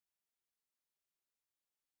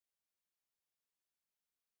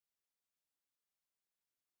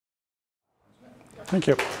Thank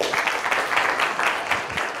you.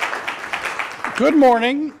 Good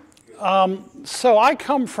morning. So I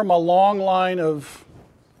come from a long line of,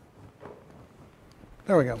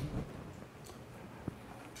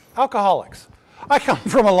 alcoholics. I come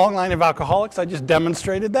from a long line of alcoholics. I just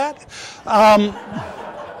demonstrated that.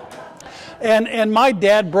 And my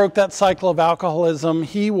dad broke that cycle of alcoholism.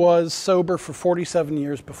 He was sober for 47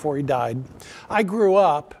 years before he died. I grew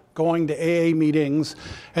up going to AA meetings,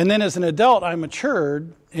 and then as an adult, I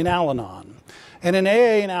matured in Al-Anon. And in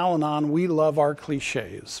AA and Al-Anon, we love our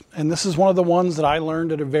cliches. And this is one of the ones that I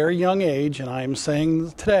learned at a very young age, and I am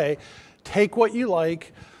saying today, take what you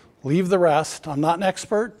like, leave the rest. I'm not an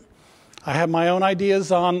expert. I have my own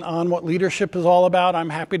ideas on what leadership is all about. I'm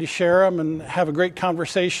happy to share them and have a great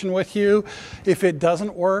conversation with you. If it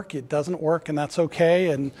doesn't work, it doesn't work, and that's okay,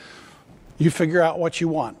 and you figure out what you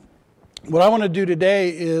want. What I want to do today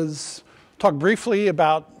is talk briefly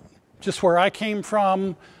about just where I came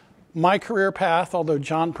from, my career path, although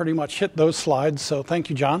John pretty much hit those slides, so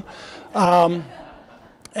thank you, John. And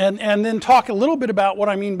then talk a little bit about what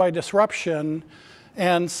I mean by disruption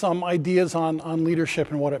and some ideas on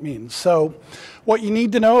leadership and what it means. So what you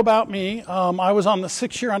need to know about me, I was on the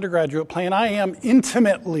 6-year undergraduate plan. I am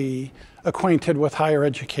intimately acquainted with higher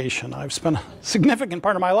education. I've spent a significant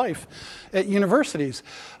part of my life at universities.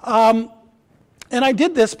 And I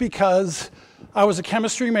did this because I was a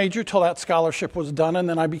chemistry major till that scholarship was done, and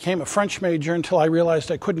then I became a French major until I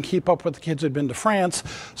realized I couldn't keep up with the kids who'd been to France.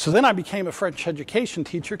 So then I became a French education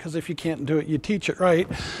teacher, because if you can't do it, you teach it, right?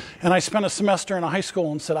 And I spent a semester in a high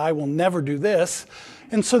school and said, I will never do this.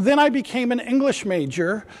 And so then I became an English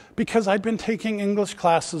major because I'd been taking English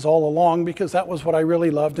classes all along, because that was what I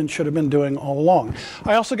really loved and should have been doing all along.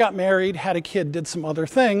 I also got married, had a kid, did some other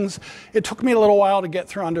things. It took me a little while to get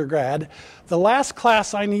through undergrad. The last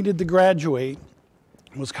class I needed to graduate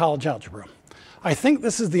was college algebra. I think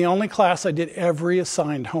this is the only class I did every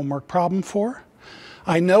assigned homework problem for.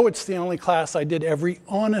 I know it's the only class I did every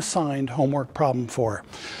unassigned homework problem for.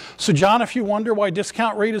 So John, if you wonder why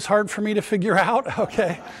discount rate is hard for me to figure out,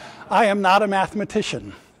 okay, I am not a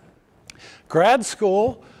mathematician. Grad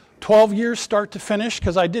school, 12 years start to finish,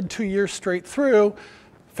 because I did 2 years straight through.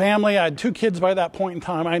 Family, I had 2 kids by that point in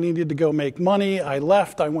time. I needed to go make money. I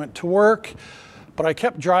left, I went to work, but I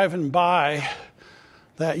kept driving by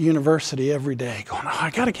that university every day going, oh, I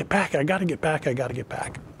gotta get back, I gotta get back, I gotta get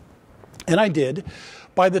back. And I did.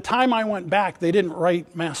 By the time I went back, they didn't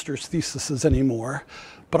write master's theses anymore,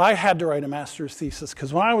 but I had to write a master's thesis,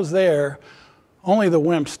 because when I was there, only the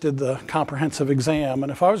wimps did the comprehensive exam,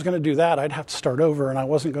 and if I was going to do that, I'd have to start over, and I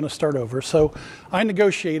wasn't going to start over. So I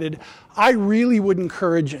negotiated. I really would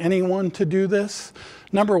encourage anyone to do this.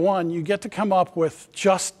 Number one, you get to come up with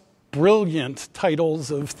just brilliant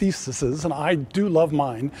titles of theses, and I do love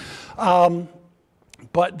mine.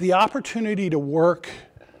 But the opportunity to work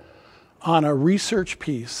on a research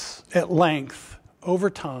piece at length over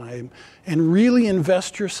time and really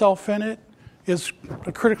invest yourself in it is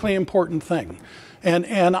a critically important thing.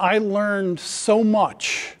 And I learned so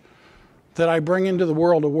much that I bring into the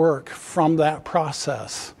world of work from that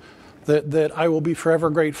process that I will be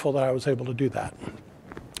forever grateful that I was able to do that.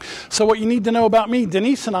 So what you need to know about me,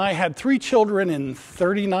 Denise and I had 3 children in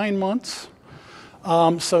 39 months.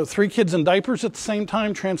 So 3 kids in diapers at the same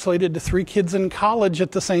time translated to 3 kids in college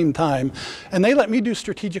at the same time. And they let me do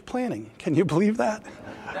strategic planning. Can you believe that?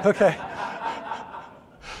 Okay.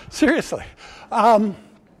 Seriously.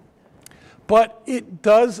 But it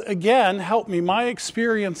does, again, help me. My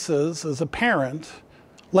experiences as a parent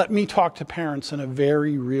let me talk to parents in a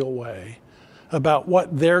very real way about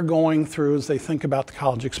what they're going through as they think about the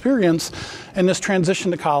college experience and this transition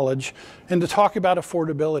to college, and to talk about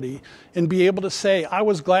affordability and be able to say, I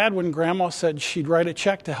was glad when Grandma said she'd write a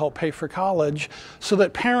check to help pay for college, so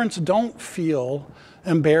that parents don't feel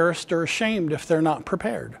embarrassed or ashamed if they're not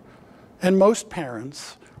prepared. And most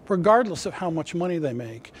parents, regardless of how much money they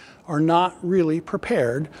make, are not really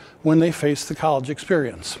prepared when they face the college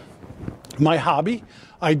experience. My hobby,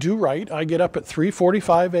 I do write. I get up at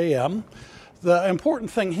 3:45 a.m. The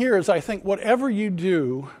important thing here is, I think whatever you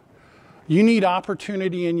do, you need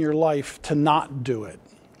opportunity in your life to not do it.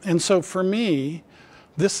 And so for me,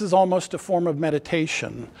 this is almost a form of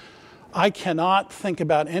meditation. I cannot think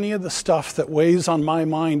about any of the stuff that weighs on my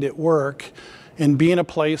mind at work and be in a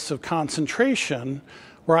place of concentration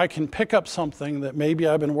where I can pick up something that maybe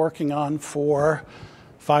I've been working on for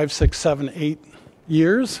 5, 6, 7, 8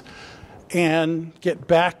 years and get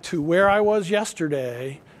back to where I was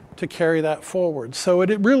yesterday to carry that forward. So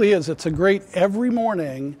it really is. It's a great, every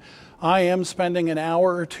morning I am spending an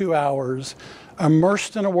hour or 2 hours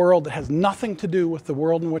immersed in a world that has nothing to do with the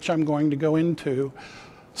world in which I'm going to go into,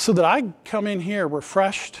 so that I come in here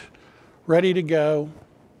refreshed, ready to go,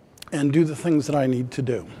 and do the things that I need to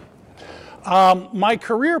do. My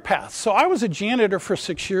career path. So I was a janitor for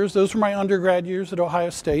 6 years. Those were my undergrad years at Ohio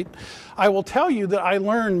State. I will tell you that I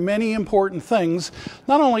learned many important things,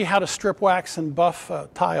 not only how to strip wax and buff a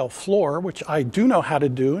tile floor, which I do know how to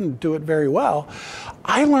do and do it very well.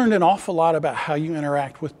 I learned an awful lot about how you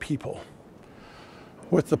interact with people,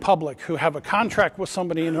 with the public who have a contract with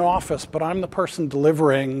somebody in an office, but I'm the person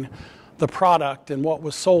delivering the product, and what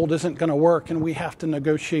was sold isn't going to work, and we have to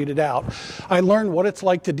negotiate it out. I learned what it's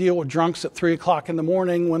like to deal with drunks at 3 o'clock in the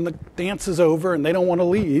morning when the dance is over and they don't want to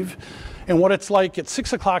leave, and what it's like at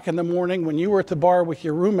 6 o'clock in the morning when you were at the bar with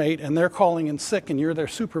your roommate and they're calling in sick and you're their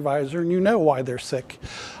supervisor and you know why they're sick.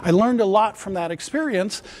 I learned a lot from that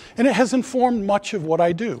experience, and it has informed much of what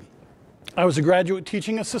I do. I was a graduate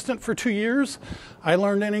teaching assistant for 2 years. I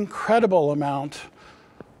learned an incredible amount,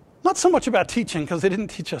 not so much about teaching, because they didn't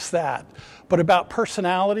teach us that, but about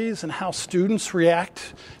personalities and how students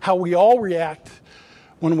react, how we all react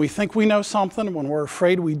when we think we know something, when we're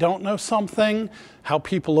afraid we don't know something, how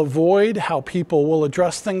people avoid, how people will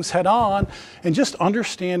address things head on, and just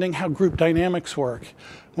understanding how group dynamics work.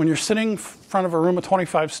 When you're sitting in front of a room of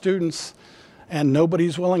 25 students and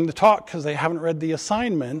nobody's willing to talk because they haven't read the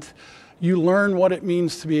assignment, you learn what it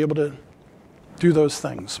means to be able to do those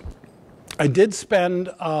things. I did spend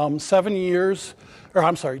 2 years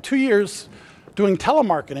doing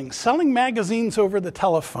telemarketing, selling magazines over the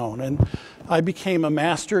telephone, and I became a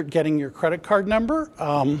master at getting your credit card number.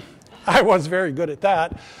 I was very good at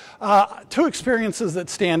that. 2 experiences that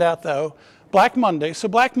stand out, though. Black Monday. So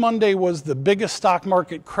Black Monday was the biggest stock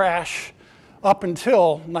market crash up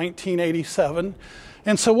until 1987.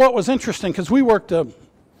 And so what was interesting, because we worked a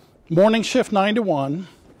morning shift 9 to 1,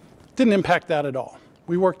 didn't impact that at all.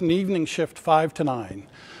 We worked an evening shift 5 to 9.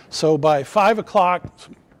 So by 5 o'clock,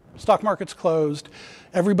 stock market's closed.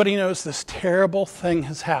 Everybody knows this terrible thing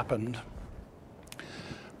has happened.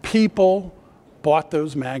 People bought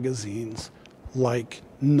those magazines like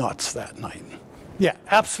nuts that night. Yeah,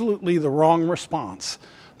 absolutely the wrong response.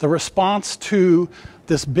 The response to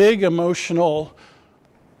this big emotional,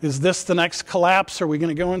 is this the next collapse? Are we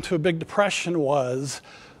going to go into a big depression? Was,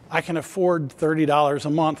 I can afford $30 a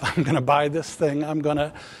month. I'm going to buy this thing.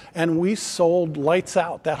 And we sold lights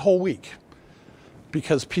out that whole week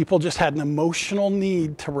because people just had an emotional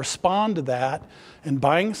need to respond to that, and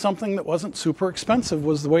buying something that wasn't super expensive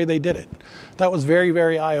was the way they did it. That was very,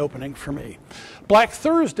 very eye-opening for me. Black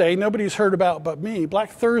Thursday, nobody's heard about but me. Black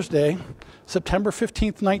Thursday, September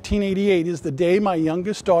 15th, 1988, is the day my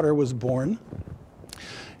youngest daughter was born.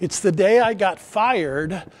 It's the day I got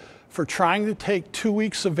fired for trying to take 2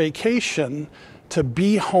 weeks of vacation to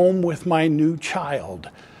be home with my new child,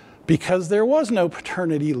 because there was no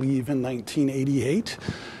paternity leave in 1988,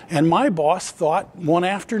 and my boss thought 1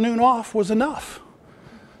 afternoon off was enough.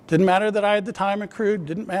 Didn't matter that I had the time accrued,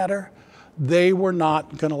 didn't matter. They were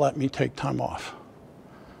not going to let me take time off.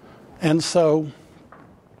 And so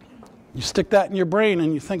you stick that in your brain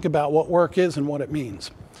and you think about what work is and what it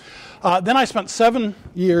means. Then I spent 7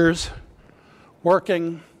 years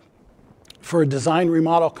working for a design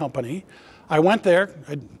remodel company. I went there.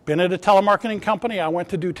 I'd been at a telemarketing company. I went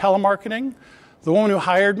to do telemarketing. The woman who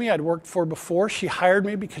hired me, I'd worked for before, she hired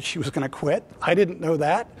me because she was going to quit. I didn't know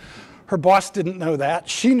that. Her boss didn't know that.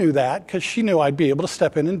 She knew that because she knew I'd be able to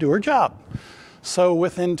step in and do her job. So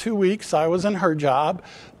within 2 weeks, I was in her job.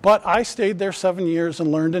 But I stayed there 7 years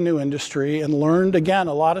and learned a new industry and learned, again,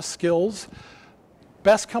 a lot of skills.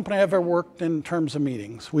 Best company I ever worked in terms of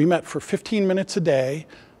meetings. We met for 15 minutes a day,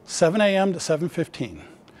 7 a.m. to 7:15.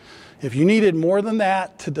 If you needed more than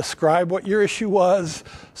that to describe what your issue was,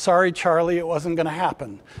 sorry, Charlie, it wasn't going to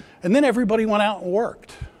happen. And then everybody went out and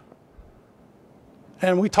worked.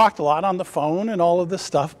 And we talked a lot on the phone and all of this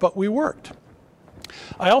stuff, but we worked.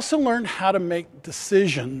 I also learned how to make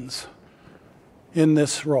decisions in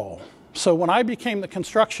this role. So when I became the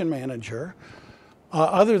construction manager,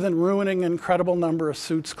 other than ruining an incredible number of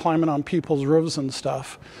suits, climbing on people's roofs and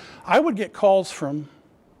stuff, I would get calls from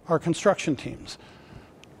our construction teams.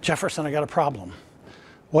 Jefferson, I got a problem.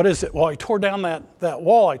 What is it? Well, I tore down that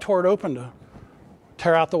wall. I tore it open to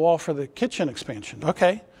tear out the wall for the kitchen expansion.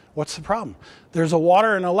 Okay, what's the problem? There's a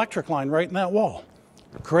water and electric line right in that wall.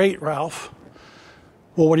 Great, Ralph.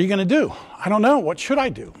 Well, what are you going to do? I don't know. What should I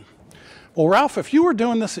do? Well, Ralph, if you were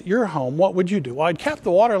doing this at your home, what would you do? Well, I'd cap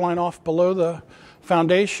the water line off below the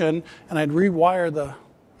foundation and I'd rewire the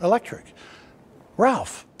electric.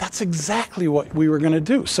 Ralph, that's exactly what we were going to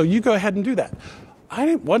do. So you go ahead and do that.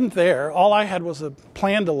 I wasn't there. All I had was a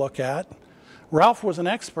plan to look at. Ralph was an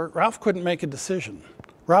expert. Ralph couldn't make a decision.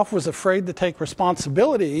 Ralph was afraid to take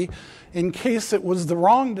responsibility in case it was the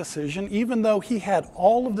wrong decision, even though he had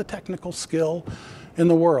all of the technical skill in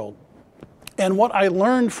the world. And what I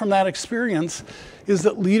learned from that experience is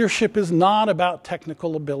that leadership is not about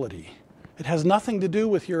technical ability. It has nothing to do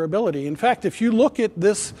with your ability. In fact, if you look at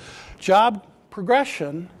this job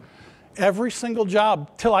progression, every single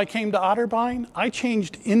job till I came to Otterbein, I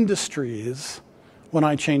changed industries when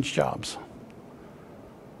I changed jobs.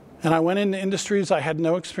 And I went into industries I had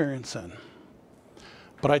no experience in.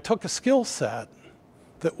 But I took a skill set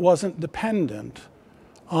that wasn't dependent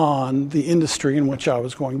on the industry in which I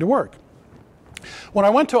was going to work. When I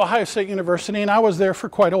went to Ohio State University, and I was there for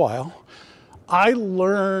quite a while, I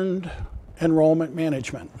learned enrollment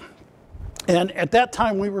management. And at that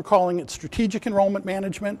time, we were calling it strategic enrollment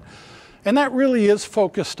management. And that really is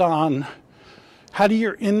focused on how do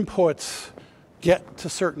your inputs get to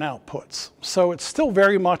certain outputs. So it's still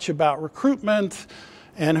very much about recruitment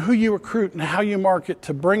and who you recruit and how you market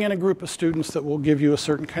to bring in a group of students that will give you a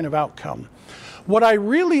certain kind of outcome. What I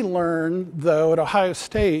really learned, though, at Ohio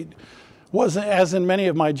State was, as in many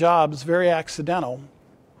of my jobs, very accidental.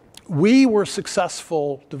 We were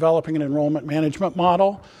successful developing an enrollment management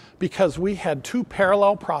model because we had two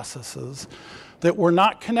parallel processes that were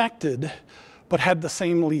not connected but had the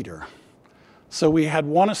same leader. So we had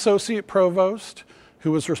one associate provost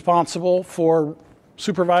who was responsible for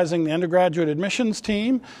supervising the undergraduate admissions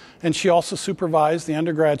team, and she also supervised the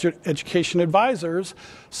undergraduate education advisors.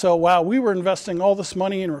 So while we were investing all this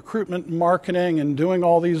money in recruitment and marketing and doing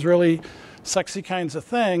all these really sexy kinds of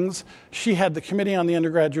things, she had the committee on the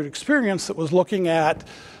undergraduate experience that was looking at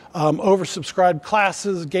oversubscribed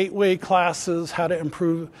classes, gateway classes, how to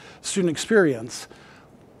improve student experience.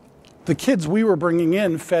 The kids we were bringing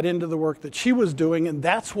in fed into the work that she was doing, and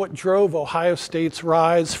that's what drove Ohio State's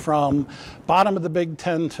rise from bottom of the Big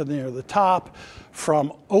Ten to near the top,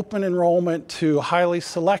 from open enrollment to highly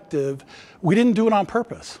selective. We didn't do it on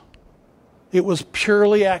purpose. It was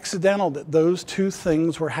purely accidental that those two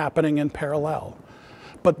things were happening in parallel.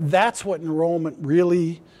 But that's what enrollment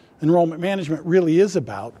management really is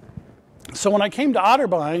about. So when I came to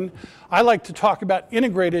Otterbein, I like to talk about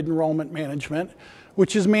integrated enrollment management,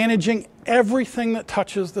 which is managing everything that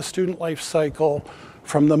touches the student life cycle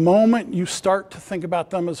from the moment you start to think about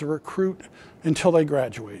them as a recruit until they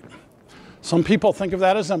graduate. Some people think of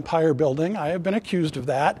that as empire building. I have been accused of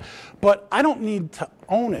that, but I don't need to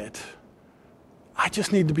own it. I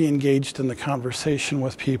just need to be engaged in the conversation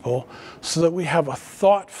with people so that we have a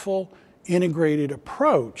thoughtful, integrated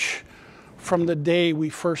approach from the day we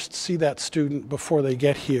first see that student before they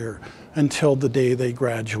get here until the day they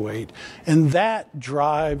graduate. And that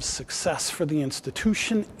drives success for the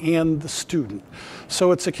institution and the student.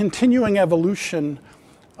 So it's a continuing evolution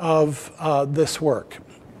of this work.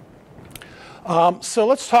 So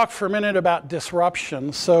let's talk for a minute about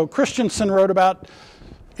disruption. So Christensen wrote about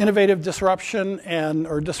innovative disruption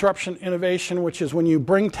or disruption innovation, which is when you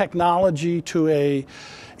bring technology to a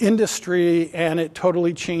industry and it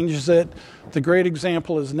totally changes it. The great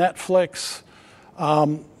example is Netflix.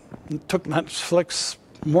 It took Netflix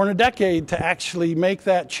more than a decade to actually make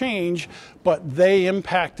that change, but they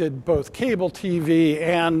impacted both cable TV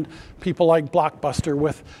and people like Blockbuster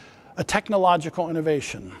with a technological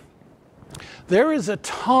innovation. There is a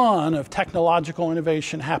ton of technological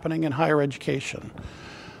innovation happening in higher education.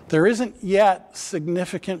 There isn't yet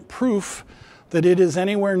significant proof that it is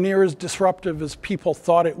anywhere near as disruptive as people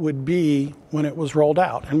thought it would be when it was rolled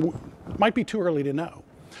out, and it might be too early to know.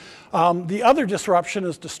 The other disruption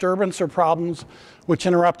is disturbance or problems which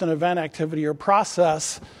interrupt an event, activity, or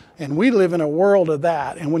process, and we live in a world of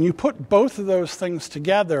that. And when you put both of those things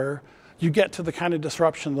together, you get to the kind of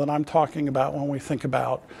disruption that I'm talking about when we think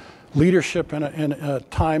about leadership in a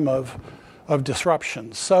time of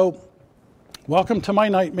disruption. So, welcome to my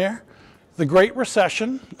nightmare. The Great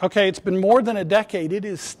Recession. Okay, it's been more than a decade. It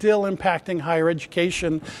is still impacting higher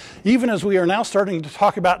education. Even as we are now starting to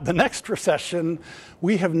talk about the next recession,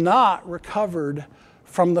 we have not recovered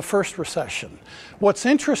from the first recession. What's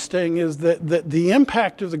interesting is that the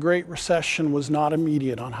impact of the Great Recession was not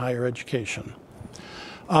immediate on higher education,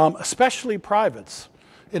 especially privates.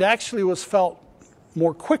 It actually was felt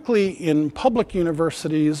more quickly in public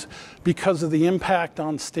universities because of the impact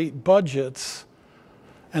on state budgets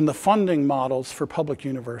and the funding models for public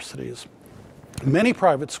universities. Many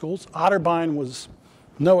private schools, Otterbein was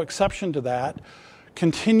no exception to that,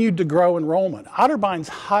 continued to grow enrollment. Otterbein's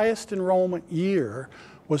highest enrollment year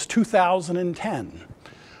was 2010,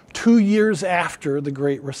 2 years after the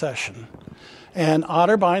Great Recession. And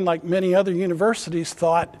Otterbein, like many other universities,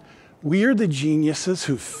 thought, we are the geniuses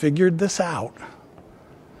who figured this out,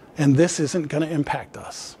 and this isn't going to impact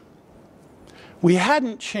us. We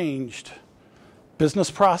hadn't changed business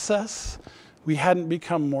process. We hadn't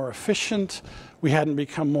become more efficient. We hadn't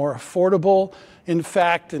become more affordable. In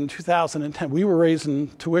fact, in 2010, we were raising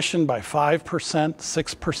tuition by 5%,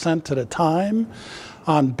 6% at a time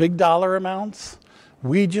on big dollar amounts.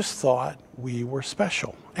 We just thought we were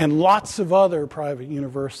special. And lots of other private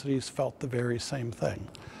universities felt the very same thing.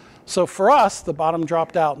 So for us, the bottom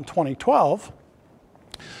dropped out in 2012.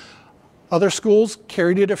 Other schools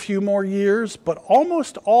carried it a few more years, but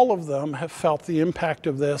almost all of them have felt the impact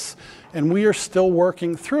of this, and we are still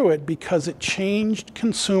working through it because it changed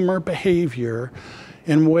consumer behavior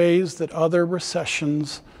in ways that other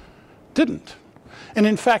recessions didn't. And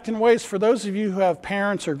in fact, in ways, for those of you who have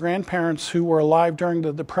parents or grandparents who were alive during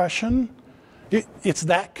the Depression, it's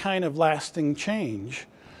that kind of lasting change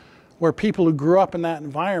where people who grew up in that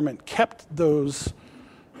environment kept those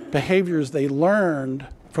behaviors they learned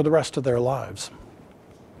for the rest of their lives.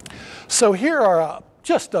 So here are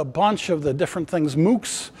just a bunch of the different things.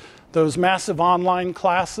 MOOCs, those massive online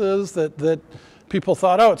classes that people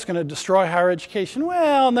thought, oh, it's going to destroy higher education.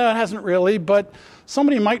 Well, no, it hasn't really, but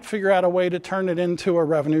somebody might figure out a way to turn it into a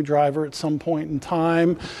revenue driver at some point in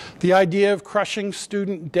time. The idea of crushing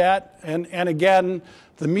student debt, and again,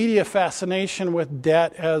 the media fascination with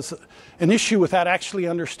debt as an issue without actually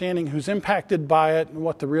understanding who's impacted by it and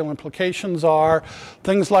what the real implications are.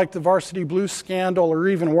 Things like the Varsity Blues scandal, or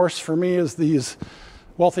even worse for me is these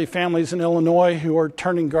wealthy families in Illinois who are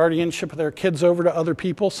turning guardianship of their kids over to other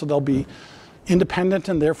people so they'll be independent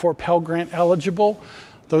and therefore Pell Grant eligible.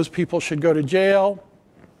 Those people should go to jail.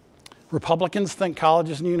 Republicans think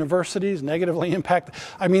colleges and universities negatively impact.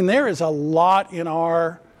 I mean, there is a lot in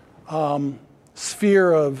our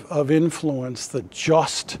sphere of influence that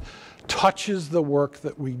just touches the work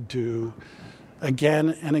that we do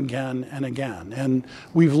again and again and again. And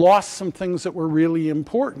we've lost some things that were really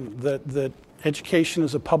important, that education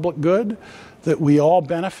is a public good, that we all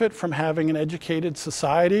benefit from having an educated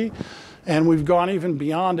society. And we've gone even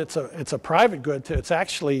beyond it's a private good. It's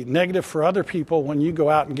actually negative for other people when you go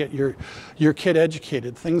out and get your kid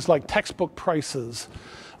educated. Things like textbook prices.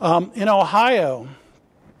 In Ohio,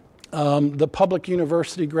 the public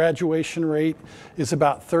university graduation rate is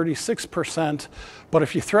about 36%, but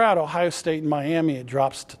if you throw out Ohio State and Miami, it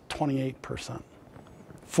drops to 28%.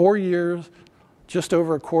 4 years, just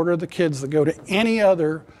over a quarter of the kids that go to any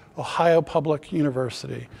other Ohio public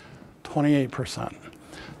university, 28%.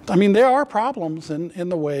 I mean, there are problems in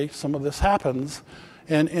the way some of this happens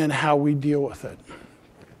and how we deal with it.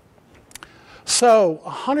 So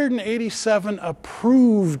 187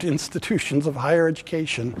 approved institutions of higher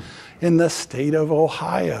education in the state of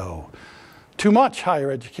Ohio. Too much higher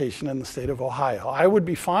education in the state of Ohio. I would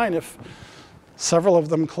be fine if several of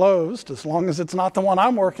them closed, as long as it's not the one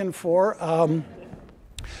I'm working for.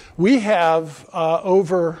 We have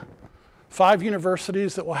over 5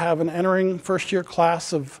 universities that will have an entering first-year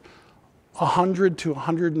class of 100 to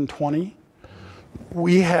 120.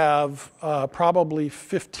 We have probably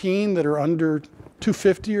 15 that are under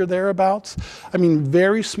 250 or thereabouts. I mean,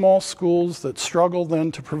 very small schools that struggle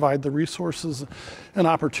then to provide the resources and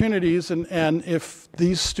opportunities. And if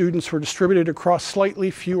these students were distributed across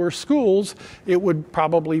slightly fewer schools, it would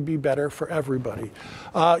probably be better for everybody.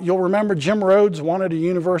 You'll remember Jim Rhodes wanted a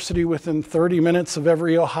university within 30 minutes of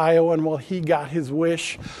every Ohioan. Well, he got his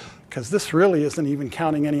wish, because this really isn't even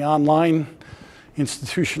counting any online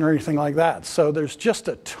institution or anything like that. So there's just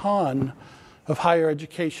a ton of higher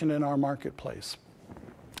education in our marketplace.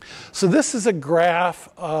 So this is a graph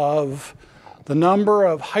of the number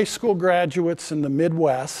of high school graduates in the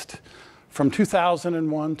Midwest from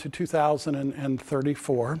 2001 to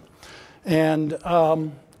 2034.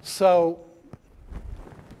 And so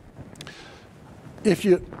if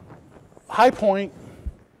you, high point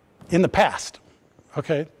in the past,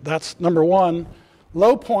 okay, that's number one.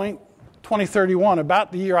 Low point, 2031,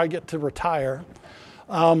 about the year I get to retire.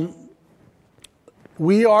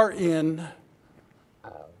 We are in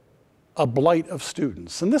a blight of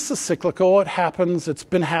students. And this is cyclical. It happens. It's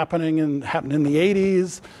been happening and happened in the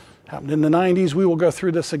 80s, happened in the 90s. We will go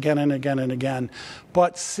through this again and again and again.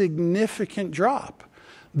 But significant drop.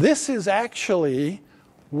 This is actually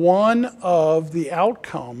one of the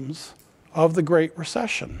outcomes of the Great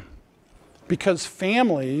Recession, because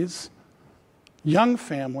families, young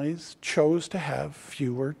families, chose to have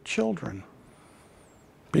fewer children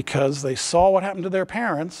because they saw what happened to their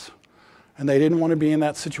parents and they didn't want to be in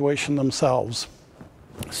that situation themselves.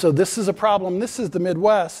 So this is a problem. This is the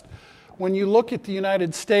Midwest. When you look at the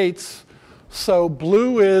United States, So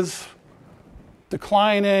blue is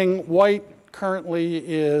declining, white currently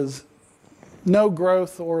is no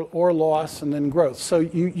growth or loss, and then growth. So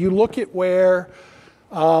you look at where,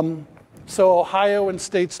 so Ohio and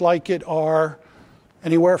states like it are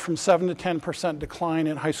anywhere from 7 to 10% decline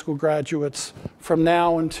in high school graduates from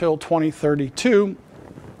now until 2032.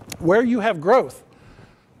 Where you have growth,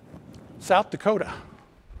 South Dakota,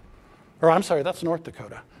 or I'm sorry, that's North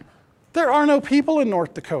Dakota. There are no people in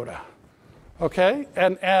North Dakota, okay?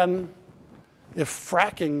 And if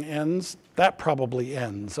fracking ends, that probably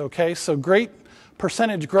ends, okay? So great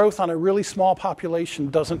percentage growth on a really small population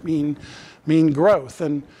doesn't mean growth.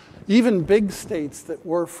 And even big states that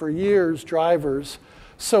were for years drivers.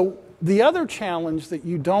 So the other challenge that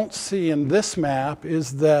you don't see in this map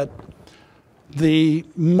is that the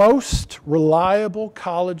most reliable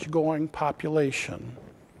college-going population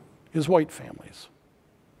is white families.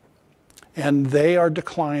 And they are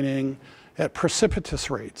declining at precipitous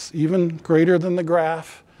rates, even greater than the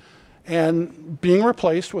graph, and being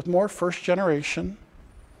replaced with more first-generation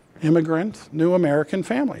immigrant, new American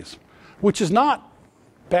families, which is not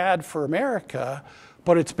bad for America,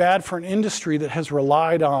 but it's bad for an industry that has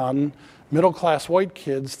relied on middle-class white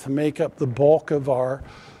kids to make up the bulk of our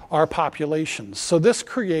populations. So this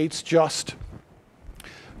creates just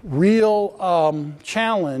real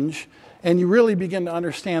challenge, and you really begin to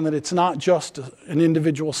understand that it's not just an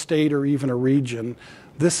individual state or even a region.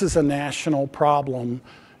 This is a national problem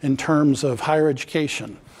in terms of higher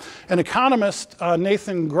education. An economist,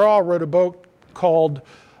 Nathan Graw, wrote a book called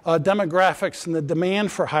Demographics and the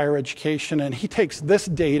Demand for Higher Education, and he takes this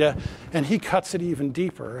data and he cuts it even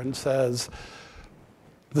deeper and says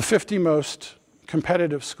the 50 most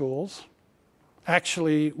competitive schools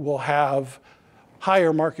actually will have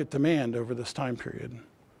higher market demand over this time period.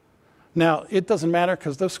 Now, it doesn't matter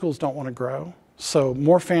because those schools don't want to grow. So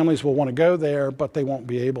more families will want to go there, but they won't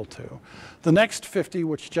be able to. The next 50,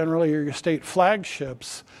 which generally are your state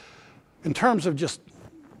flagships, in terms of just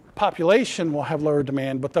population will have lower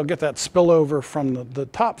demand, but they'll get that spillover from the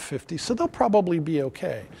top 50, so they'll probably be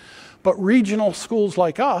okay. But regional schools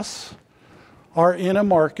like us are in a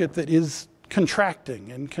market that is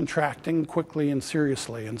contracting, and contracting quickly and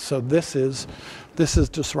seriously. And so this is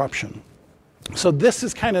disruption. So this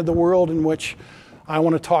is kind of the world in which I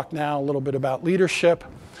want to talk now a little bit about leadership.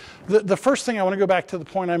 The first thing, I want to go back to the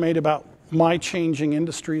point I made about my changing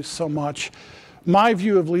industries so much. My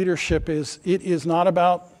view of leadership is it is not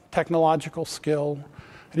about technological skill.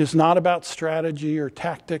 It is not about strategy or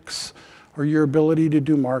tactics or your ability to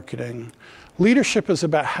do marketing. Leadership is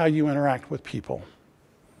about how you interact with people,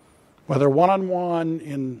 whether one-on-one,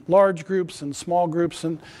 in large groups, in small groups.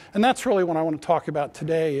 And that's really what I want to talk about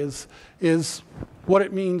today is what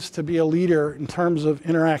it means to be a leader in terms of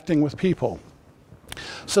interacting with people.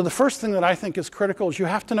 So the first thing that I think is critical is you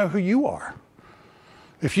have to know who you are.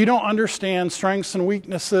 If you don't understand strengths and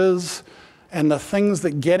weaknesses and the things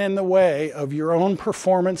that get in the way of your own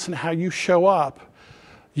performance and how you show up,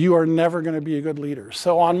 you are never going to be a good leader.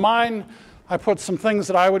 So on mine, I put some things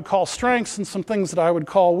that I would call strengths and some things that I would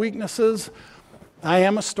call weaknesses. I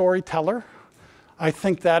am a storyteller. I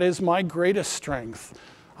think that is my greatest strength.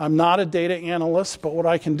 I'm not a data analyst, but what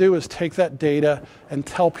I can do is take that data and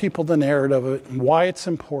tell people the narrative of it and why it's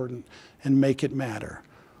important and make it matter.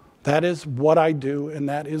 That is what I do, and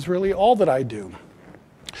that is really all that I do.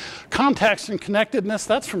 Context and connectedness,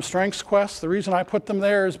 that's from Strengths Quest. The reason I put them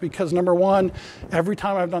there is because, number one, every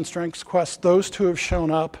time I've done Strengths Quest, those two have shown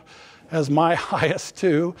up as my highest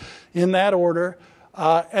two in that order.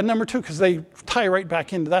 And number two, because they tie right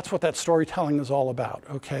back into, that's what that storytelling is all about,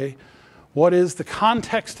 okay? What is the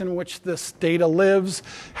context in which this data lives?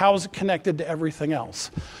 How is it connected to everything else?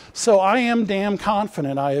 So I am damn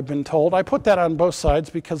confident, I have been told. I put that on both sides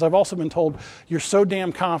because I've also been told, you're so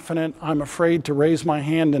damn confident, I'm afraid to raise my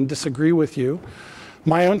hand and disagree with you.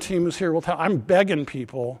 My own team who's here will tell, I'm begging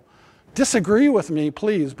people, disagree with me,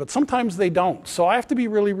 please, but sometimes they don't. So I have to be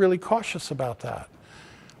really, really cautious about that.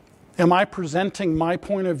 Am I presenting my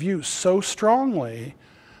point of view so strongly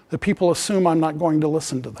that people assume I'm not going to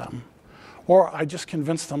listen to them? Or I just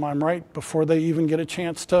convince them I'm right before they even get a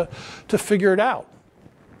chance to figure it out.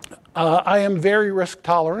 I am very risk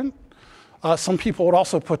tolerant. Some people would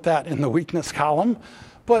also put that in the weakness column.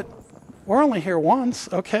 But we're only here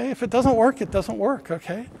once, okay? If it doesn't work, it doesn't work,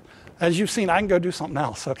 okay? As you've seen, I can go do something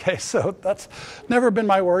else, okay? So that's never been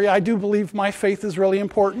my worry. I do believe my faith is really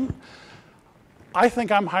important. I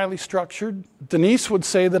think I'm highly structured. Denise would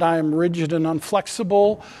say that I am rigid and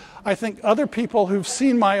unflexible. I think other people who've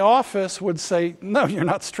seen my office would say, no, you're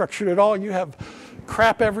not structured at all. You have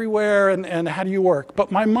crap everywhere, and how do you work?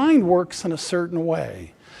 But my mind works in a certain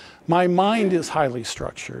way. My mind is highly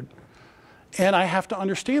structured. And I have to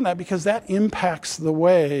understand that because that impacts the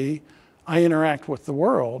way I interact with the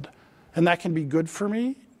world. And that can be good for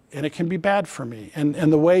me, and it can be bad for me, and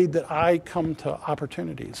the way that I come to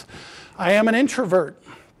opportunities. I am an introvert.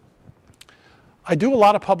 I do a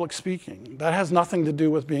lot of public speaking. That has nothing to do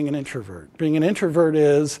with being an introvert. Being an introvert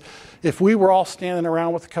is, if we were all standing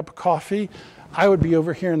around with a cup of coffee, I would be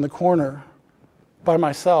over here in the corner by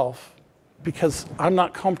myself because I'm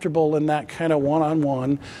not comfortable in that kind of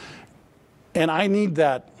one-on-one. And I need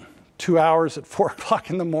that 2 hours at 4 o'clock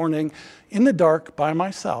in the morning in the dark by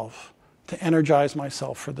myself to energize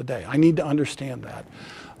myself for the day. I need to understand that.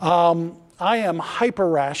 I am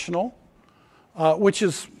hyper-rational, which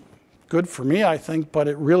is good for me, I think, but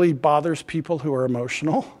it really bothers people who are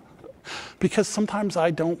emotional because sometimes I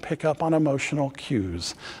don't pick up on emotional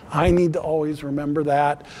cues. I need to always remember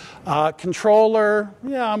that. Controller,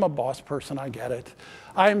 yeah, I'm a boss person, I get it.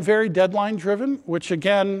 I am very deadline-driven, which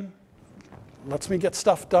again, lets me get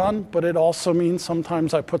stuff done, but it also means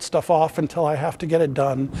sometimes I put stuff off until I have to get it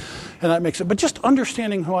done, and that makes it. But just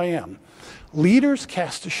understanding who I am. Leaders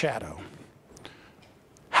cast a shadow.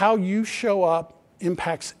 How you show up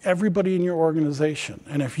impacts everybody in your organization.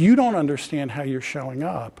 And if you don't understand how you're showing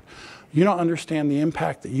up, you don't understand the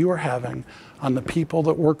impact that you are having on the people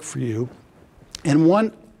that work for you and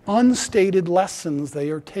what unstated lessons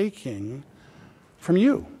they are taking from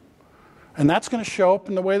you. And that's going to show up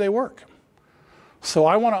in the way they work. So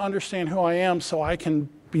I want to understand who I am so I can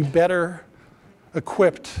be better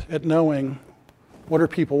equipped at knowing what are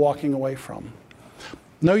people walking away from.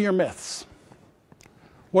 Know your myths.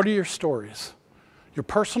 What are your stories? Your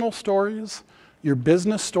personal stories, your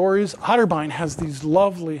business stories. Otterbein has these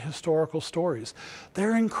lovely historical stories.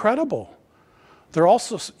 They're incredible. They're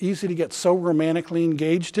also easy to get so romantically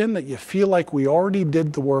engaged in that you feel like we already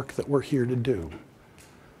did the work that we're here to do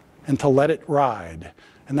and to let it ride.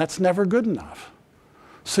 And that's never good enough.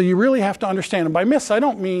 So you really have to understand, and by myths, I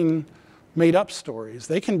don't mean made up stories.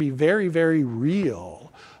 They can be very, very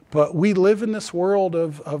real, but we live in this world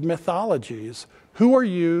of mythologies. Who are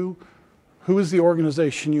you? Who is the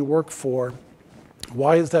organization you work for?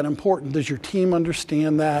 Why is that important? Does your team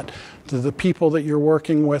understand that? Do the people that you're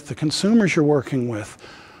working with, the consumers you're working with,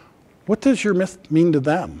 what does your myth mean to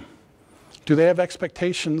them? Do they have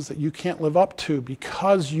expectations that you can't live up to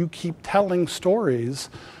because you keep telling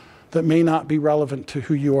stories that may not be relevant to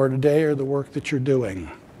who you are today or the work that you're doing?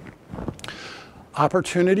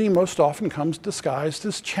 Opportunity most often comes disguised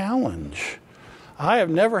as challenge. I have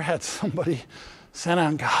never had somebody sit down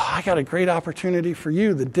and go, oh, I got a great opportunity for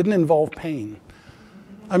you that didn't involve pain.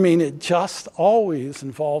 I mean, it just always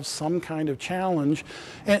involves some kind of challenge.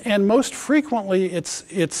 And most frequently,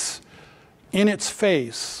 it's in its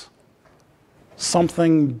face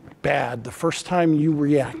something bad the first time you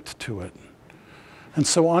react to it. And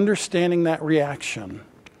so understanding that reaction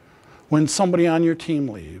when somebody on your team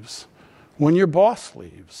leaves, when your boss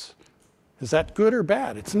leaves, is that good or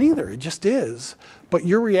bad? It's neither. It just is. But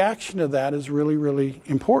your reaction to that is really, really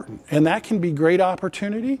important. And that can be great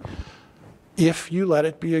opportunity if you let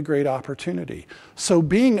it be a great opportunity. So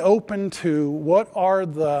being open to what are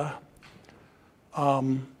the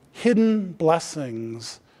hidden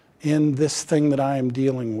blessings in this thing that I am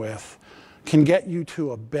dealing with can get you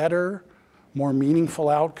to a better, more meaningful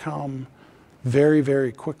outcome very,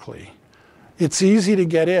 very quickly. It's easy to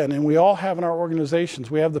get in, and we all have in our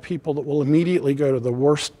organizations, we have the people that will immediately go to the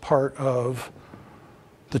worst part of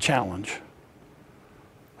the challenge.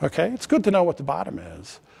 Okay? It's good to know what the bottom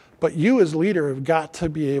is. But you as leader have got to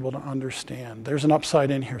be able to understand there's an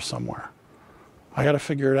upside in here somewhere. I got to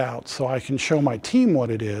figure it out so I can show my team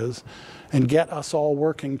what it is and get us all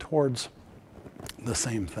working towards the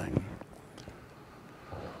same thing.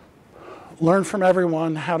 Learn from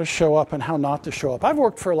everyone how to show up and how not to show up. I've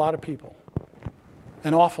worked for a lot of people,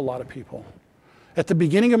 an awful lot of people. At the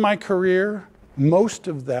beginning of my career, most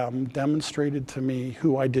of them demonstrated to me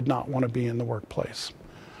who I did not want to be in the workplace.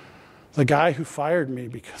 The guy who fired me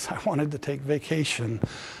because I wanted to take vacation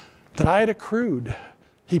that I had accrued.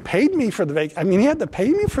 He paid me for the vacation. I mean, he had to pay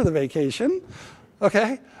me for the vacation,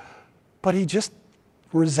 okay? But he just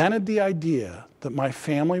resented the idea that my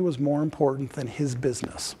family was more important than his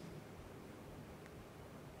business.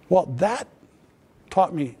 Well, that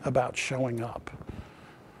taught me about showing up.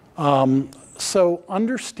 So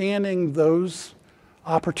understanding those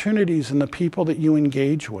opportunities and the people that you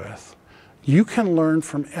engage with, you can learn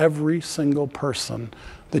from every single person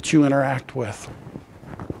that you interact with.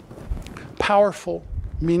 Powerful,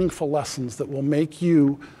 meaningful lessons that will make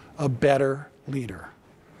you a better leader.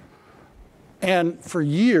 And for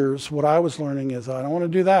years, what I was learning is, I don't want to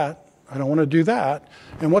do that. I don't want to do that.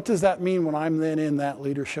 And what does that mean when I'm then in that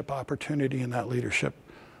leadership opportunity, in that leadership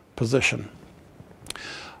position?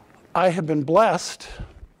 I have been blessed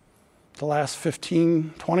the last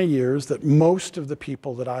 15, 20 years that most of the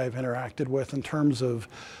people that I have interacted with in terms of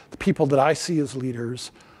the people that I see as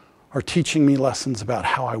leaders are teaching me lessons about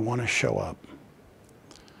how I want to show up.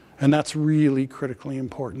 And that's really critically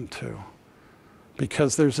important too,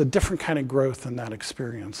 because there's a different kind of growth in that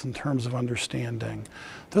experience in terms of understanding.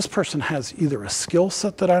 This person has either a skill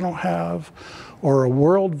set that I don't have or a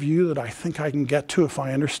worldview that I think I can get to if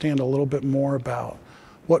I understand a little bit more about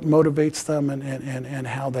what motivates them and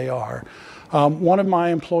how they are. One of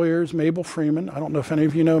my employers, Mabel Freeman, I don't know if any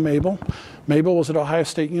of you know Mabel. Mabel was at Ohio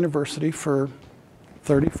State University for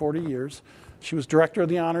 30, 40 years. She was director of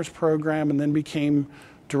the honors program and then became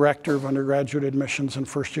director of undergraduate admissions and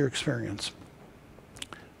first-year experience.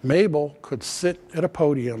 Mabel could sit at a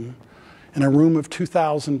podium in a room of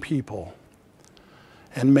 2,000 people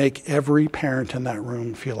and make every parent in that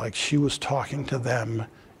room feel like she was talking to them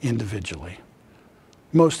individually.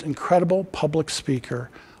 Most incredible public speaker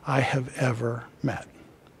I have ever met.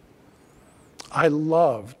 I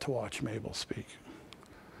love to watch Mabel speak.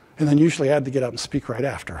 And then usually I had to get up and speak right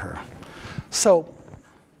after her. So,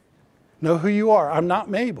 know who you are. I'm not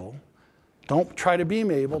Mabel. Don't try to be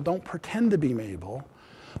Mabel. Don't pretend to be Mabel.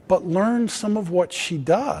 But learn some of what she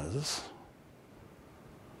does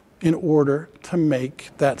in order to make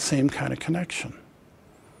that same kind of connection.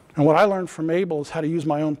 And what I learned from Mabel is how to use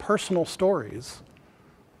my own personal stories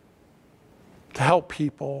to help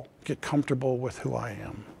people get comfortable with who I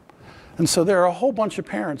am. And so there are a whole bunch of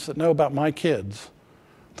parents that know about my kids,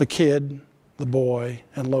 the kid, the boy,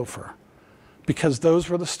 and loafer, because those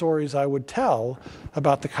were the stories I would tell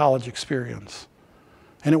about the college experience,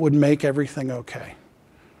 and it would make everything okay.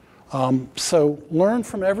 So learn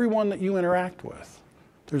from everyone that you interact with.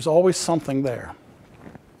 There's always something there.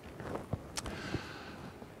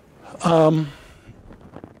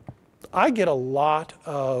 I get a lot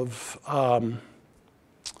of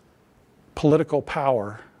political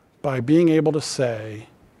power by being able to say,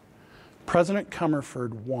 President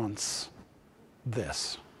Comerford wants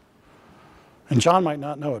this. And John might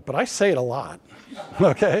not know it, but I say it a lot,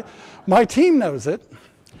 okay? My team knows it.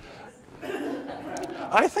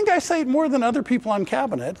 I think I say it more than other people on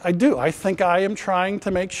cabinet. I do. I think I am trying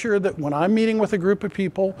to make sure that when I'm meeting with a group of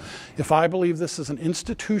people, if I believe this is an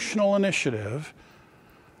institutional initiative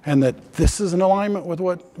and that this is in alignment with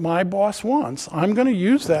what my boss wants, I'm going to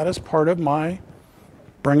use that as part of my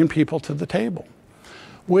bringing people to the table.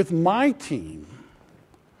 With my team,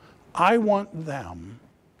 I want them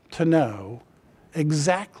to know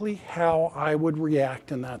exactly how I would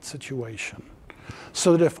react in that situation,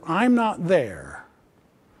 so that if I'm not there,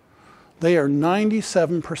 they are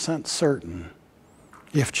 97% certain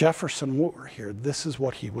if Jefferson were here, this is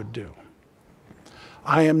what he would do.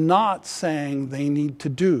 I am not saying they need to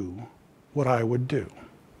do what I would do.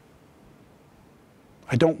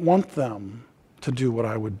 I don't want them to do what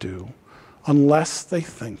I would do unless they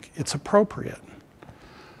think it's appropriate.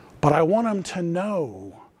 But I want them to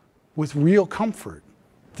know with real comfort,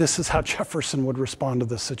 this is how Jefferson would respond to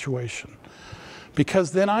this situation.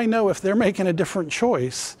 Because then I know if they're making a different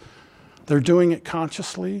choice, they're doing it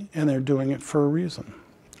consciously and they're doing it for a reason.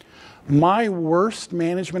 My worst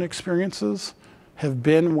management experiences have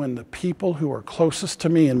been when the people who are closest to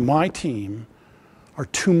me and my team are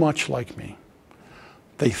too much like me.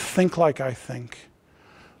 They think like I think.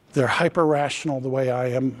 They're hyper-rational the way I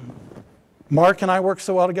am. Mark and I work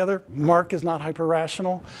so well together. Mark is not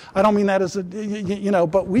hyper-rational. I don't mean that as a,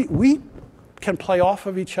 but we can play off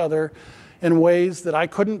of each other in ways that I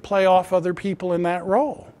couldn't play off other people in that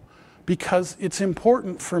role. Because it's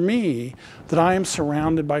important for me that I am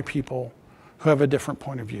surrounded by people who have a different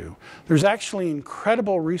point of view. There's actually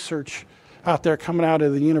incredible research out there coming out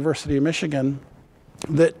of the University of Michigan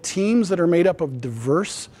that teams that are made up of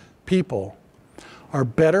diverse people are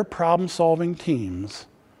better problem-solving teams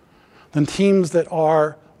than teams that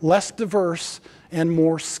are less diverse and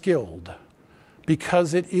more skilled,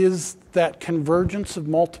 because it is that convergence of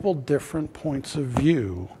multiple different points of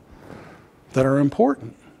view that are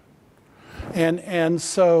important. And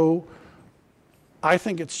so I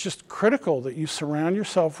think it's just critical that you surround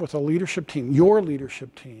yourself with a leadership team, your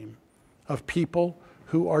leadership team, of people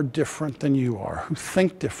who are different than you are, who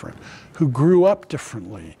think different, who grew up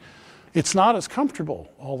differently. It's not as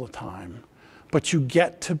comfortable all the time, but you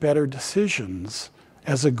get to better decisions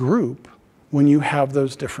as a group when you have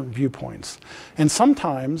those different viewpoints. And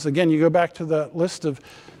sometimes, again, you go back to the list of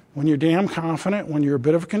when you're damn confident, when you're a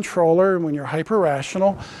bit of a controller, and when you're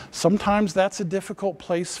hyper-rational, sometimes that's a difficult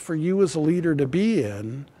place for you as a leader to be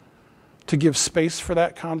in to give space for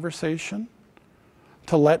that conversation,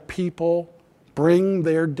 to let people bring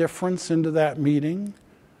their difference into that meeting,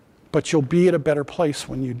 but you'll be at a better place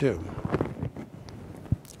when you do.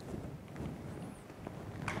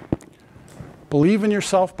 Believe in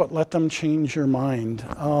yourself, but let them change your mind.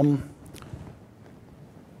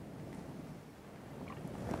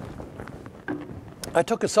 I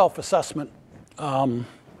took a self-assessment 2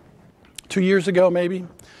 years ago, maybe.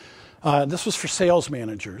 This was for sales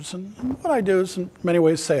managers. And what I do is, in many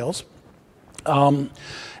ways, sales. And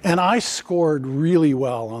I scored really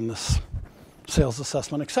well on this sales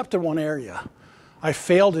assessment, except in one area. I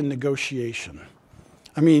failed in negotiation.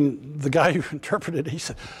 I mean, the guy who interpreted it, he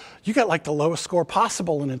said, "You got like the lowest score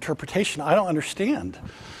possible in interpretation. I don't understand."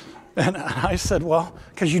 And I said, "Well,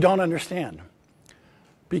 because you don't understand.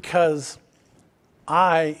 Because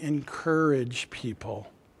I encourage people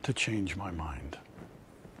to change my mind.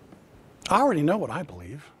 I already know what I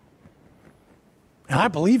believe. And I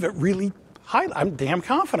believe it really highly. I'm damn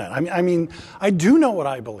confident. I mean, I do know what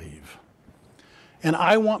I believe. And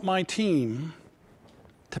I want my team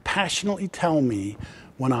to passionately tell me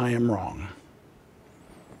when I am wrong.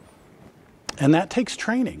 And that takes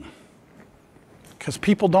training. Because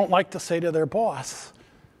people don't like to say to their boss,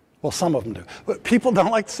 well, some of them do, but people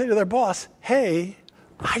don't like to say to their boss, "Hey,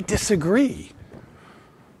 I disagree."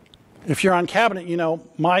 If you're on cabinet, you know,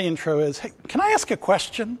 my intro is, "Hey, can I ask a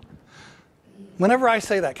question?" Whenever I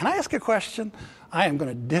say that, "Can I ask a question?" I am going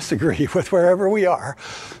to disagree with wherever we are.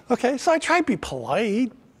 Okay, so I try to be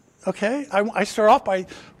polite. Okay, I start off by,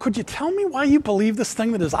 "Could you tell me why you believe this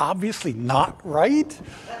thing that is obviously not right?"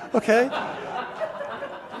 Okay.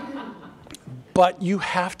 But you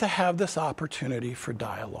have to have this opportunity for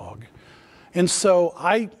dialogue. And so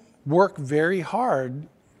I work very hard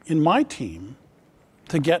in my team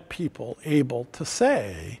to get people able to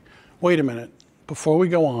say, "Wait a minute, before we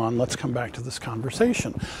go on, let's come back to this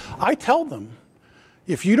conversation." I tell them,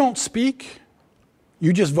 if you don't speak,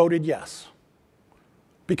 you just voted yes.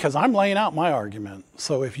 Because I'm laying out my argument.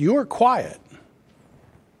 So if you're quiet,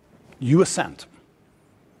 you assent.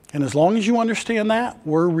 And as long as you understand that,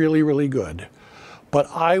 we're really, really good. But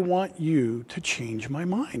I want you to change my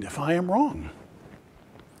mind if I am wrong.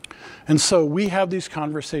 And so we have these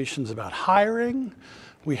conversations about hiring.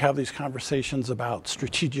 We have these conversations about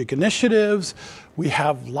strategic initiatives. We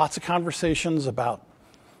have lots of conversations about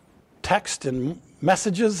text and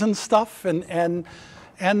messages and stuff. And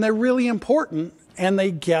they're really important, and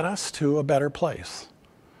they get us to a better place.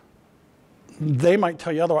 They might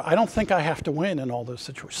tell you otherwise. I don't think I have to win in all those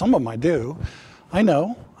situations. Some of them I do. I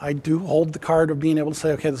know. I do hold the card of being able to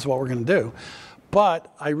say, "Okay, this is what we're going to do."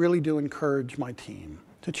 But I really do encourage my team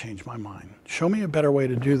to change my mind. Show me a better way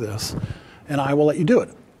to do this, and I will let you do it.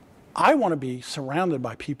 I want to be surrounded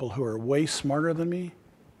by people who are way smarter than me,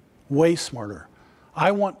 way smarter.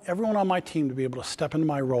 I want everyone on my team to be able to step into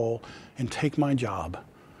my role and take my job.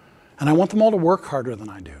 And I want them all to work harder than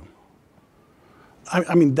I do.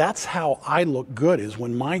 I mean, that's how I look good, is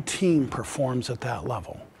when my team performs at that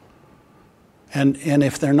level. And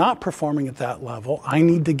if they're not performing at that level, I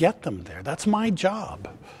need to get them there. That's my job.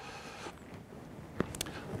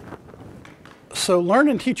 So learn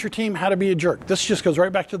and teach your team how to be a jerk. This just goes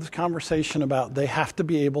right back to this conversation about they have to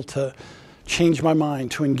be able to change my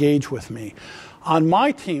mind, to engage with me. On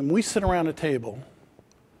my team, we sit around a table.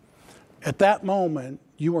 At that moment,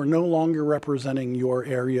 you are no longer representing your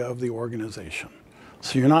area of the organization.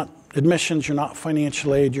 So you're not admissions, you're not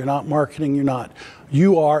financial aid, you're not marketing,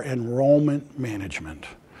 you are enrollment management.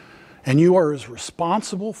 And you are as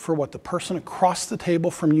responsible for what the person across the table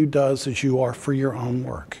from you does as you are for your own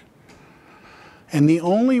work. And the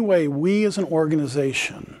only way we as an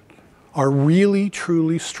organization are really,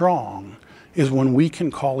 truly strong is when we can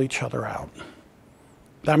call each other out.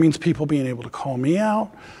 That means people being able to call me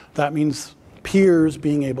out. That means peers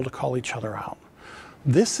being able to call each other out.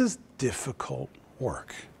 This is difficult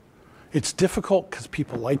work. It's difficult because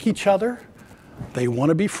people like each other. They want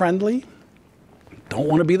to be friendly. Don't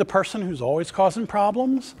want to be the person who's always causing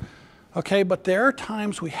problems. Okay, but there are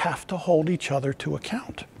times we have to hold each other to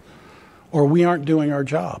account, or we aren't doing our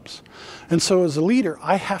jobs. And so as a leader,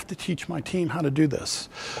 I have to teach my team how to do this.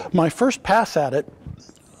 My first pass at it,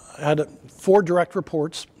 I had 4 direct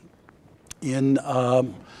reports in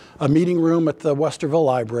a meeting room at the Westerville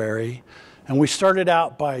Library. And we started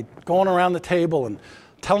out by going around the table and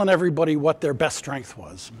telling everybody what their best strength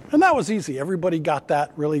was. And that was easy. Everybody got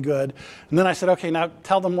that really good. And then I said, okay, now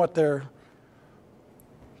tell them what their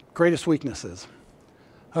greatest weakness is.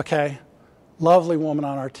 Okay, lovely woman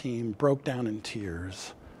on our team broke down in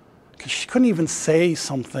tears because she couldn't even say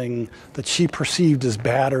something that she perceived as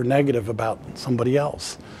bad or negative about somebody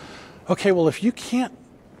else. Okay, well, if you can't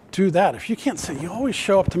do that, if you can't say, you always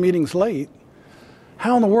show up to meetings late,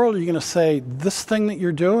 how in the world are you going to say, this thing that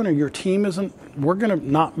you're doing or your team isn't, we're going to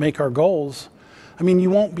not make our goals? I mean, you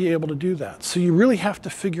won't be able to do that. So you really have to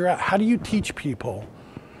figure out, how do you teach people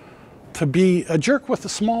to be a jerk with a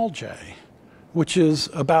small j, which is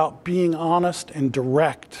about being honest and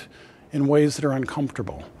direct in ways that are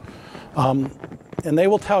uncomfortable. And they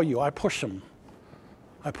will tell you, I push them.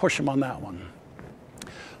 I push them on that one.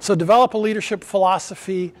 So develop a leadership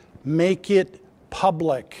philosophy, make it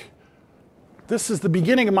public. This is the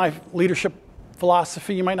beginning of my leadership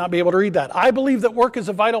philosophy. You might not be able to read that. I believe that work is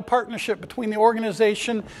a vital partnership between the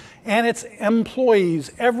organization and its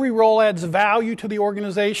employees. Every role adds value to the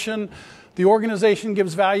organization. The organization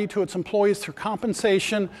gives value to its employees through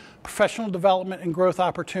compensation, professional development, and growth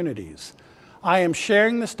opportunities. I am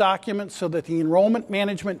sharing this document so that the enrollment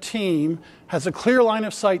management team has a clear line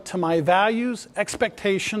of sight to my values,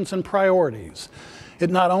 expectations, and priorities.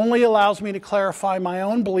 It not only allows me to clarify my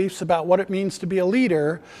own beliefs about what it means to be a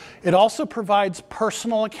leader, it also provides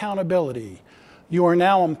personal accountability. You are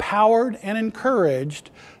now empowered and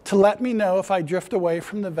encouraged to let me know if I drift away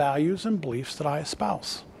from the values and beliefs that I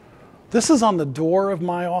espouse. This is on the door of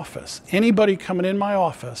my office. Anybody coming in my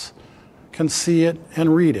office can see it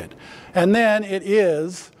and read it. And then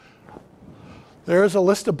there's a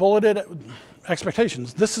list of bulleted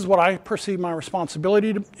expectations. This is what I perceive my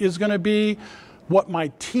responsibility is going to be, what my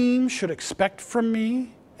team should expect from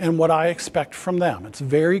me, and what I expect from them. It's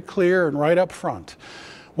very clear and right up front.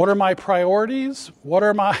 What are my priorities? What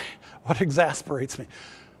exasperates me?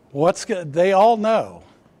 They all know.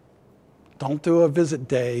 Don't do a visit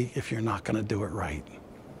day if you're not going to do it right,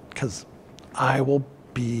 because I will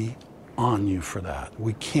be on you for that.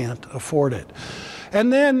 We can't afford it.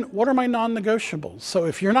 And then, what are my non-negotiables? So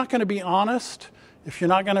if you're not going to be honest, if you're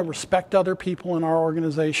not going to respect other people in our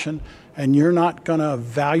organization, and you're not going to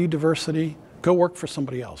value diversity, go work for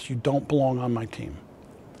somebody else. You don't belong on my team.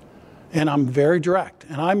 And I'm very direct.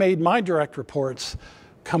 And I made my direct reports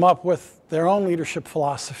come up with their own leadership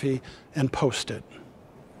philosophy and post it,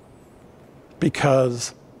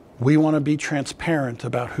 because we want to be transparent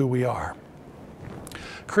about who we are.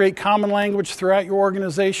 Create common language throughout your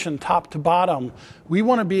organization, top to bottom. We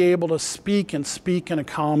want to be able to speak in a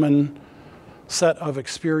common set of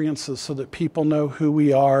experiences so that people know who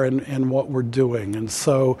we are and what we're doing. And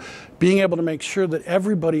so being able to make sure that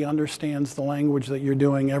everybody understands the language that you're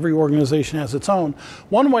doing. Every organization has its own.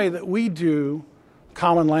 One way that we do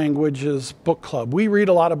common language is book club. We read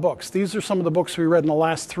a lot of books. These are some of the books we read in the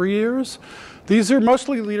last 3 years. These are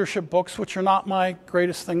mostly leadership books, which are not my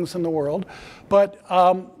greatest things in the world, but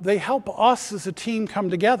they help us as a team come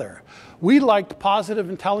together. We liked Positive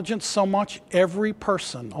Intelligence so much, every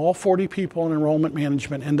person, all 40 people in enrollment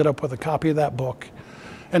management, ended up with a copy of that book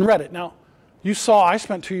and read it. Now, you saw I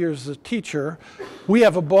spent 2 years as a teacher. We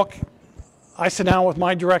have a book. I sit down with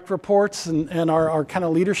my direct reports and our kind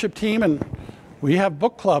of leadership team, and we have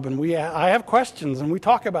book club, and I have questions, and we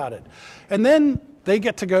talk about it. And then they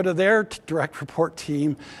get to go to their direct report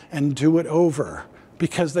team and do it over,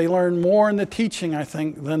 because they learn more in the teaching, I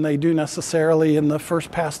think, than they do necessarily in the first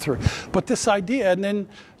pass through. But this idea, and then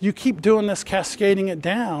you keep doing this, cascading it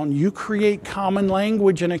down, you create common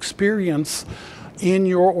language and experience in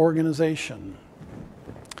your organization.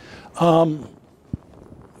 Find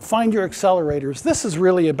your accelerators. This is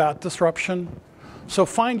really about disruption. So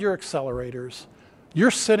find your accelerators.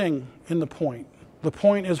 You're sitting in the point. The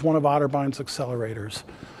point is one of Otterbein's accelerators.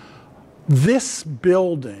 This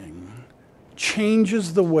building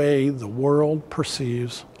changes the way the world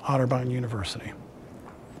perceives Otterbein University.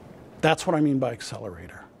 That's what I mean by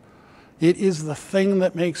accelerator. It is the thing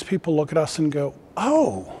that makes people look at us and go,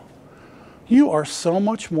 oh, you are so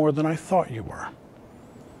much more than I thought you were.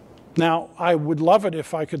 Now, I would love it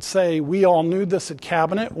if I could say we all knew this at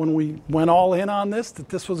Cabinet when we went all in on this, that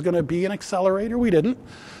this was going to be an accelerator. We didn't.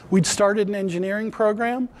 We'd started an engineering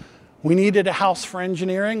program. We needed a house for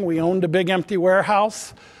engineering. We owned a big empty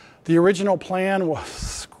warehouse. The original plan was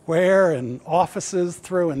square and offices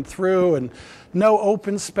through and no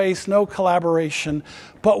open space, no collaboration.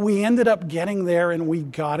 But we ended up getting there, and we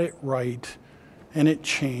got it right, and it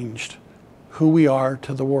changed who we are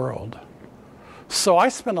to the world. So I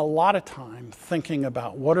spent a lot of time thinking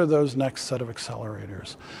about what are those next set of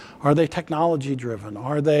accelerators. Are they technology driven?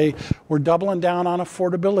 We're doubling down on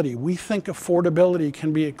affordability. We think affordability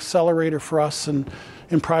can be an accelerator for us in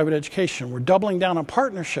in private education. We're doubling down on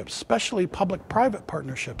partnerships, especially public-private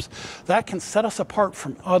partnerships. That can set us apart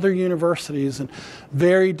from other universities in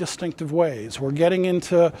very distinctive ways. We're getting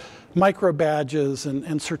into micro badges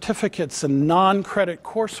and certificates and non-credit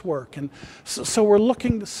coursework. And so we're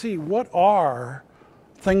looking to see what are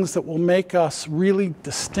things that will make us really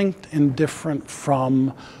distinct and different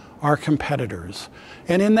from our competitors.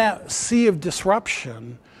 And in that sea of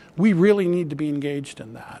disruption, we really need to be engaged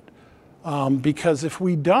in that. Because if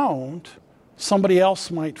we don't, somebody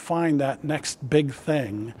else might find that next big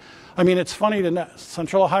thing. I mean, it's funny to know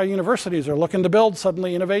Central Ohio universities are looking to build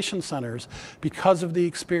suddenly innovation centers because of the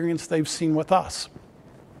experience they've seen with us.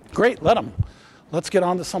 Great, let them. Let's get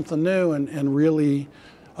on to something new and really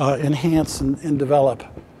enhance and develop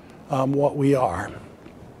what we are.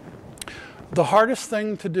 The hardest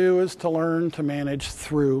thing to do is to learn to manage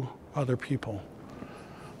through other people.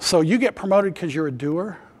 So you get promoted because you're a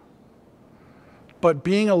doer, but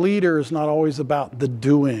being a leader is not always about the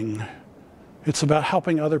doing. It's about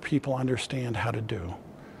helping other people understand how to do.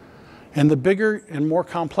 And the bigger and more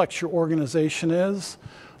complex your organization is,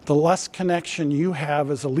 the less connection you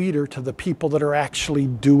have as a leader to the people that are actually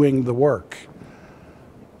doing the work.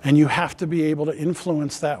 And you have to be able to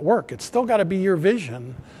influence that work. It's still got to be your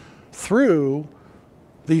vision through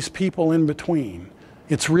these people in between.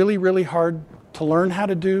 It's really, really hard to learn how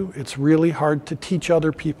to do. It's really hard to teach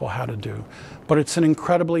other people how to do. But it's an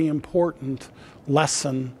incredibly important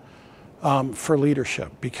lesson for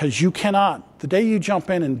leadership, because you cannot, the day you jump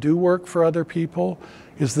in and do work for other people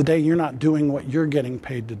is the day you're not doing what you're getting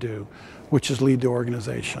paid to do, which is lead the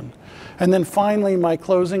organization. And then finally, my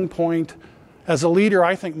closing point, as a leader,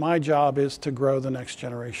 I think my job is to grow the next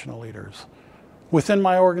generation of leaders. Within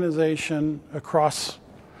my organization, across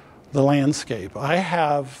the landscape, I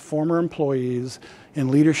have former employees in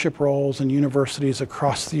leadership roles in universities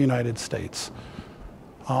across the United States.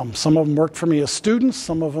 Some of them worked for me as students,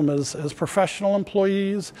 some of them as professional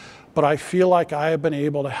employees, but I feel like I have been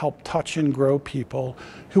able to help touch and grow people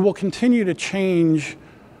who will continue to change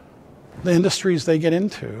the industries they get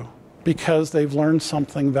into because they've learned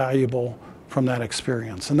something valuable from that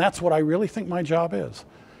experience. And that's what I really think my job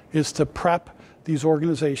is to prep these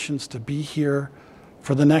organizations to be here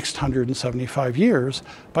for the next 175 years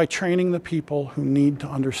by training the people who need to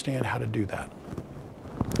understand how to do that.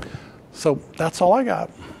 So that's all I got.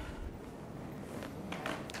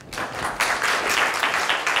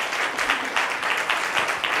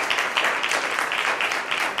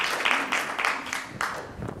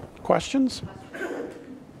 Questions?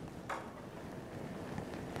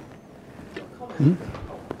 Mm-hmm.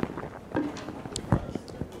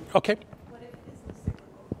 Okay.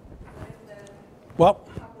 Well,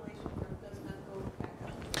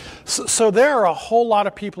 so there are a whole lot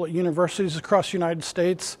of people at universities across the United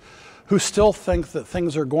States who still think that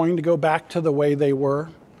things are going to go back to the way they were.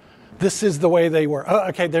 This is the way they were.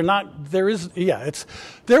 Okay, they're not, there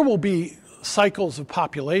will be cycles of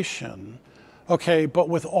population, okay, but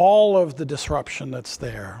with all of the disruption that's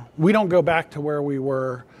there, we don't go back to where we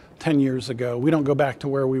were 10 years ago. We don't go back to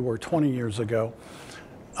where we were 20 years ago.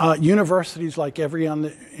 Universities, like every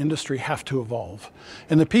industry, have to evolve.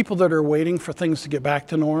 And the people that are waiting for things to get back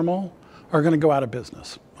to normal are going to go out of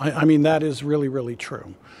business. I mean, that is really, really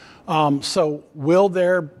true. So will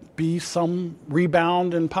there be some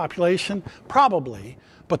rebound in population? Probably,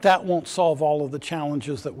 but that won't solve all of the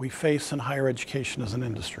challenges that we face in higher education as an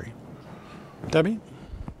industry. Debbie?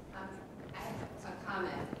 I have a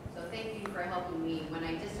comment. So thank you for helping me. When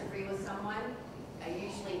I disagree with someone, I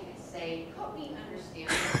usually say, help me understand.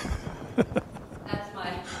 That's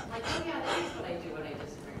like, oh yeah, that's what I do when I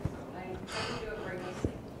disagree with someone. I do it very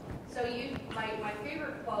nicely. So my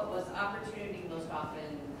favorite quote was, opportunity most often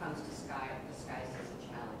comes disguised as a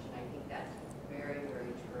challenge. And I think that's very,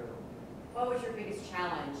 very true. What was your biggest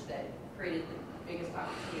challenge that created the biggest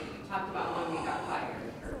opportunity? You talked about when we got fired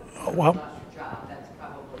or lost your job. That's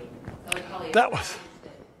probably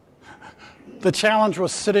the challenge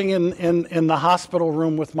was sitting in the hospital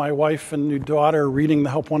room with my wife and new daughter, reading the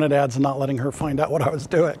Help Wanted ads and not letting her find out what I was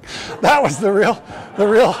doing. That was the real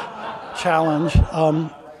challenge.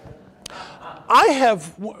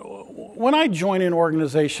 When I join an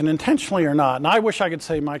organization, intentionally or not, and I wish I could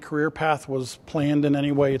say my career path was planned in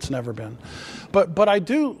any way, it's never been. But I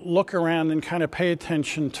do look around and kind of pay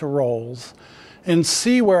attention to roles and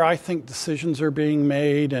see where I think decisions are being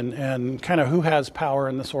made and kind of who has power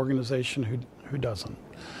in this organization, who doesn't.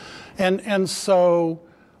 And so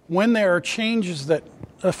when there are changes that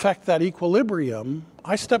affect that equilibrium,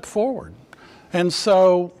 I step forward. And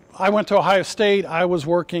so I went to Ohio State. I was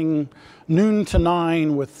working noon to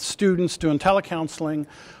 9 with students doing telecounseling.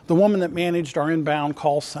 The woman that managed our inbound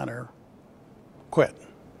call center quit.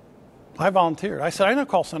 I volunteered. I said, I know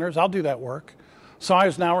call centers. I'll do that work. So I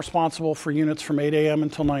was now responsible for units from 8 a.m.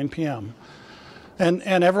 until 9 p.m. And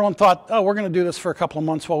everyone thought, oh, we're going to do this for a couple of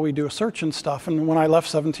months while we do a search and stuff. And when I left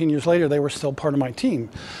 17 years later, they were still part of my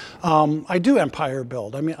team. I do empire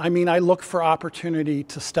build. I mean, I look for opportunity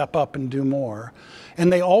to step up and do more.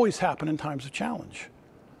 And they always happen in times of challenge.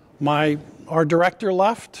 Our director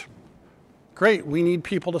left. Great, we need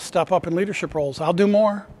people to step up in leadership roles. I'll do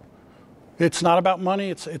more. It's not about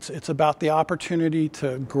money. It's about the opportunity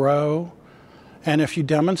to grow. And if you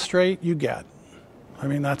demonstrate, you get. I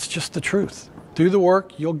mean, that's just the truth. Do the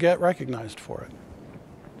work, you'll get recognized for it.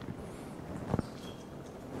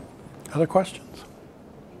 Other questions?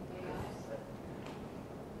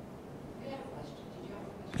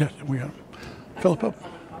 Yes, we got Philip up.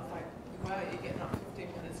 Why are you getting up 15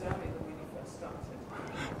 minutes earlier than when you first started?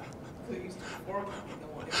 So you used to be 4 o'clock in the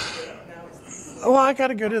morning, you get up now it's... Well, I got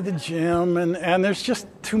to go to the gym, and there's just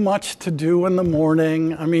too much to do in the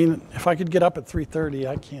morning. I mean, if I could get up at 3:30,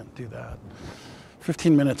 I can't do that.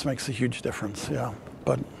 15 minutes makes a huge difference, yeah.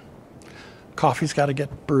 But coffee's got to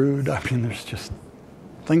get brewed. I mean, there's just,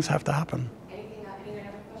 things have to happen. Any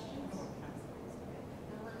other questions?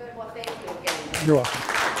 No, we're good. Well, thank you again. You're welcome.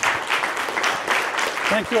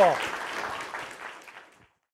 Thank you all.